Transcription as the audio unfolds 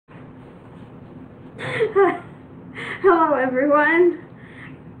Hello everyone,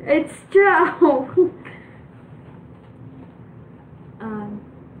 it's Joe. um,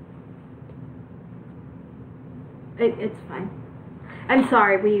 it's fine. I'm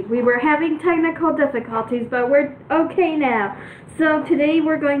sorry, we were having technical difficulties, but we're okay now. So today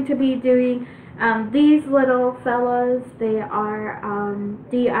we're going to be doing these little fellas. They are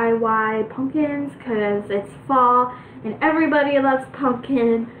DIY pumpkins because it's fall and everybody loves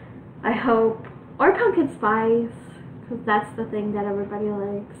pumpkin, I hope. Or pumpkin spice, because that's the thing that everybody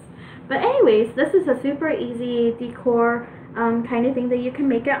likes. But anyways, this is a super easy decor kind of thing that you can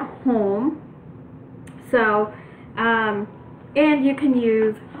make at home. So, and you can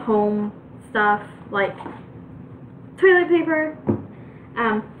use home stuff like toilet paper,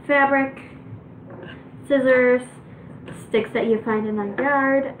 fabric, scissors, sticks that you find in the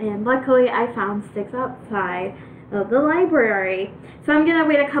yard, and luckily I found sticks outside of the library. So I'm gonna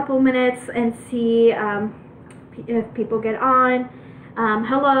wait a couple minutes and see if people get on.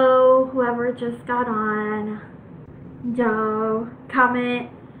 Hello, whoever just got on. Joe, comment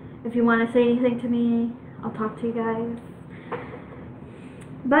if you want to say anything to me. I'll talk to you guys.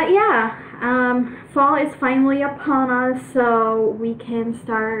 But yeah, fall is finally upon us, so we can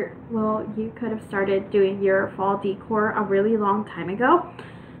start. Well, you could have started doing your fall decor a really long time ago.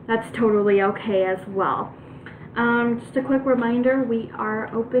 That's totally okay as well. Just a quick reminder, we are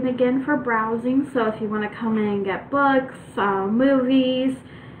open again for browsing, so if you want to come in and get books, movies,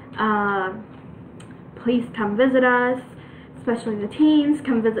 please come visit us, especially the teens.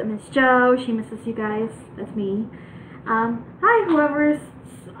 Come visit Miss Joe. She misses you guys. That's me. Hi, whoever's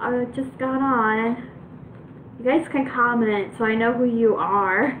just got on. You guys can comment so I know who you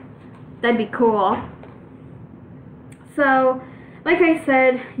are. That'd be cool. So, like I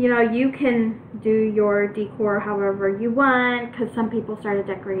said, you know, you can do your decor however you want, because some people started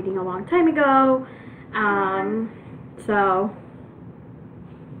decorating a long time ago. So,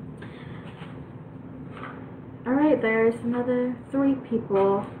 alright, there's another 3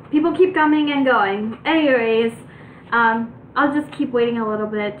 people. People keep coming and going. Anyways, I'll just keep waiting a little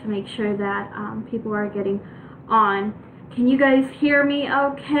bit to make sure that people are getting on. Can you guys hear me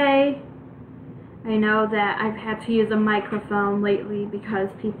okay? I know that I've had to use a microphone lately because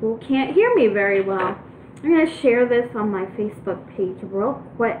people can't hear me very well. I'm going to share this on my Facebook page real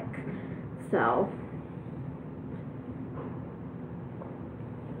quick. So,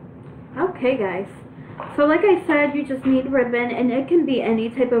 okay guys. So like I said, you just need ribbon, and it can be any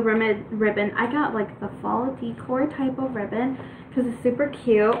type of ribbon. I got like the fall decor type of ribbon because it's super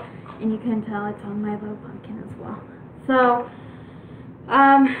cute, and you can tell it's on my little pumpkin as well. So,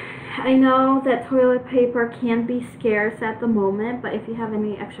 I know that toilet paper can be scarce at the moment, but if you have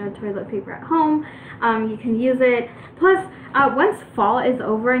any extra toilet paper at home, you can use it. Plus, once fall is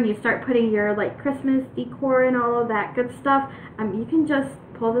over and you start putting your like Christmas decor and all of that good stuff, you can just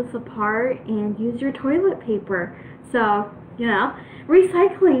pull this apart and use your toilet paper. So, you know,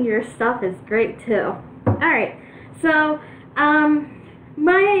 recycling your stuff is great too. Alright, so,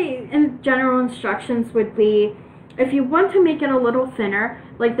 my general instructions would be, if you want to make it a little thinner,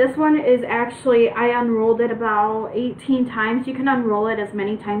 like this one is actually, I unrolled it about 18 times. You can unroll it as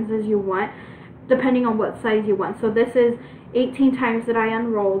many times as you want, depending on what size you want. So this is 18 times that I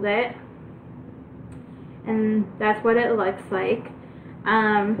unrolled it, and that's what it looks like.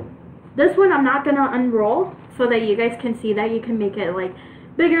 This one I'm not going to unroll so that you guys can see that. You can make it like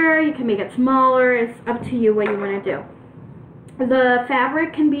bigger, you can make it smaller. It's up to you what you want to do. The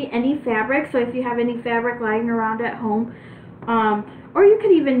fabric can be any fabric, so if you have any fabric lying around at home, or you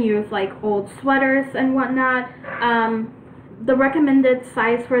could even use like old sweaters and whatnot. The recommended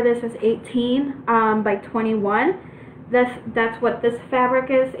size for this is 18 by 21. That's what this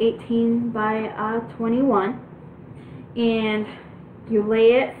fabric is, 18 by 21. And you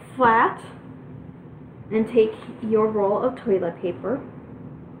lay it flat and take your roll of toilet paper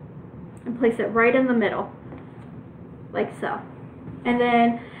and place it right in the middle, like so. And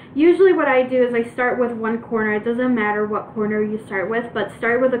then usually what I do is I start with one corner. It doesn't matter what corner you start with, but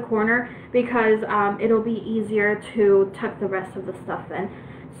start with a corner because it'll be easier to tuck the rest of the stuff in.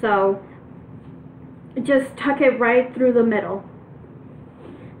 So just tuck it right through the middle.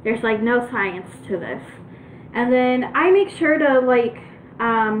 There's like no science to this. And then I make sure to like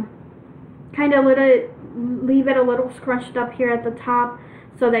kind of leave it a little scrunched up here at the top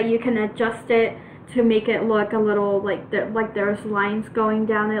so that you can adjust it to make it look a little like there's lines going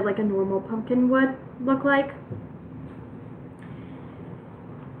down it like a normal pumpkin would look like.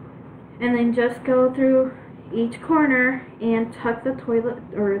 And then just go through each corner and tuck the toilet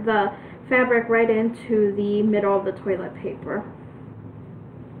or the fabric right into the middle of the toilet paper.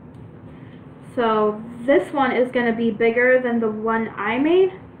 So this one is going to be bigger than the one I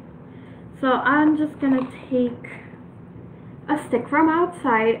made. So I'm just going to take a stick from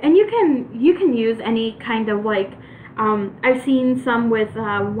outside, and you can use any kind of like, I've seen some with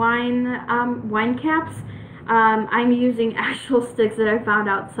wine caps. I'm using actual sticks that I found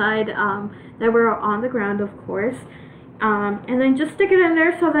outside that were on the ground, of course. And then just stick it in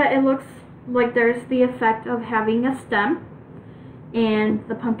there so that it looks like there's the effect of having a stem, and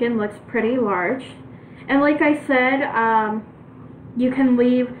the pumpkin looks pretty large. And like I said, you can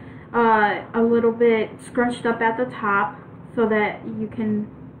leave a little bit scrunched up at the top so that you can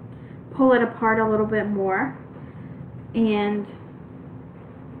pull it apart a little bit more. And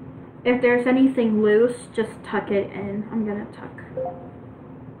if there's anything loose, just tuck it in. I'm gonna tuck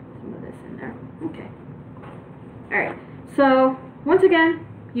some of this in there. Okay. Alright, so once again,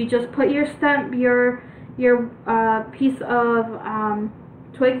 you just put your stem, your piece of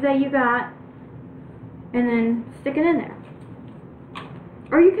twig that you got, and then stick it in there.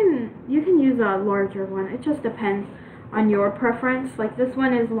 Or you can use a larger one. It just depends on your preference. Like this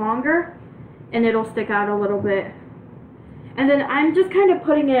one is longer, and it'll stick out a little bit. And then I'm just kind of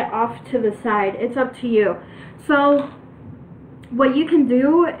putting it off to the side. It's up to you. So what you can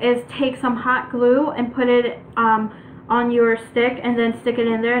do is take some hot glue and put it on your stick, and then stick it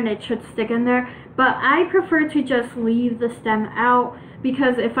in there, and it should stick in there. But I prefer to just leave the stem out,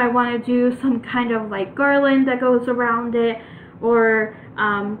 because if I want to do some kind of like garland that goes around it, or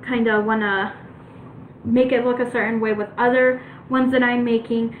kind of want to make it look a certain way with other ones that I'm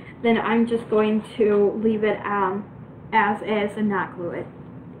making, then I'm just going to leave it as is and not glue it.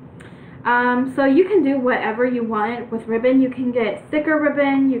 So you can do whatever you want with ribbon. You can get thicker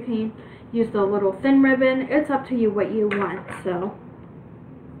ribbon, you can use the little thin ribbon. It's up to you what you want. So,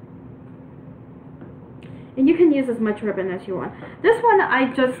 and you can use as much ribbon as you want. This one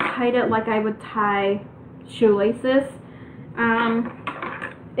I just tied it like I would tie shoelaces.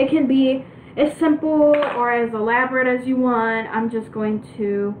 It can be as simple or as elaborate as you want. I'm just going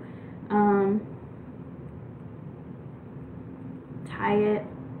to tie it,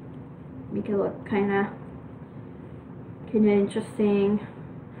 make it look kind of interesting.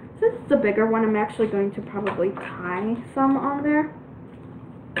 Since it's a bigger one, I'm actually going to probably tie some on there.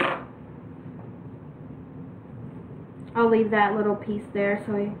 I'll leave that little piece there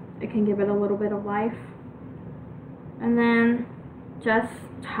so it can give it a little bit of life. And then just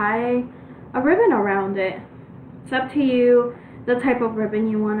tie a ribbon around it. It's up to you the type of ribbon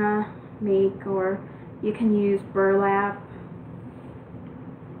you want to make, or you can use burlap.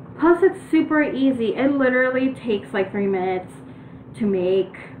 Plus it's super easy. It literally takes like 3 minutes to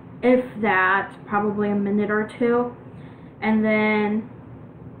make, if that, probably a minute or two. And then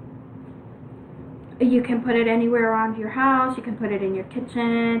you can put it anywhere around your house. You can put it in your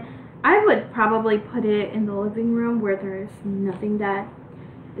kitchen. I would probably put it in the living room where there's nothing that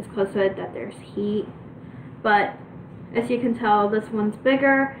is close to it, that there's heat. But as you can tell, this one's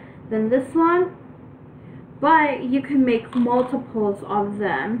bigger than this one. But you can make multiples of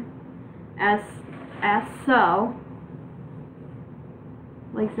them as so,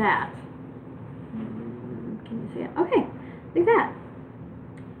 like that. Can you see it? Okay, like that.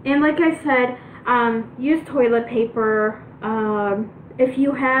 And like I said, use toilet paper. If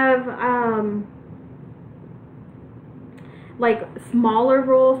you have like smaller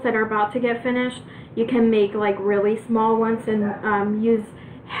rolls that are about to get finished, you can make like really small ones and use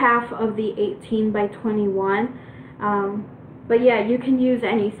half of the 18 by 21. But yeah, you can use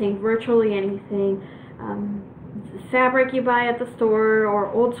anything, virtually anything. Fabric you buy at the store, or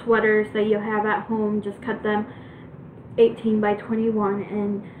old sweaters that you have at home, just cut them 18 by 21,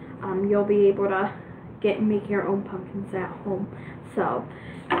 and you'll be able to make your own pumpkins at home. So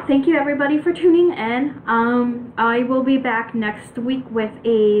thank you everybody for tuning in. I will be back next week with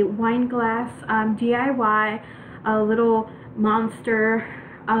a wine glass DIY, a little monster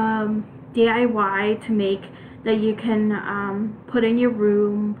DIY to make that you can put in your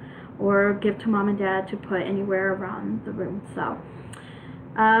room or give to mom and dad to put anywhere around the room. So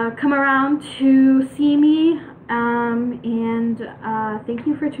come around to see me, and thank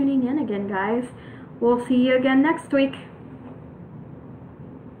you for tuning in again, guys. We'll see you again next week.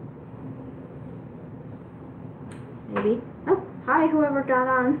 Maybe. Oh, hi, whoever got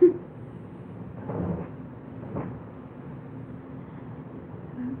on.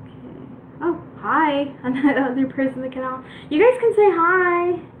 Okay. Oh, hi, another person that got on. You guys can say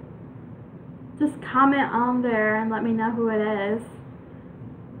hi. Just comment on there and let me know who it is.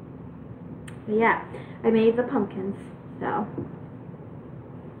 But yeah, I made the pumpkins, so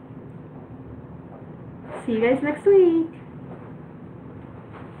see you guys next week.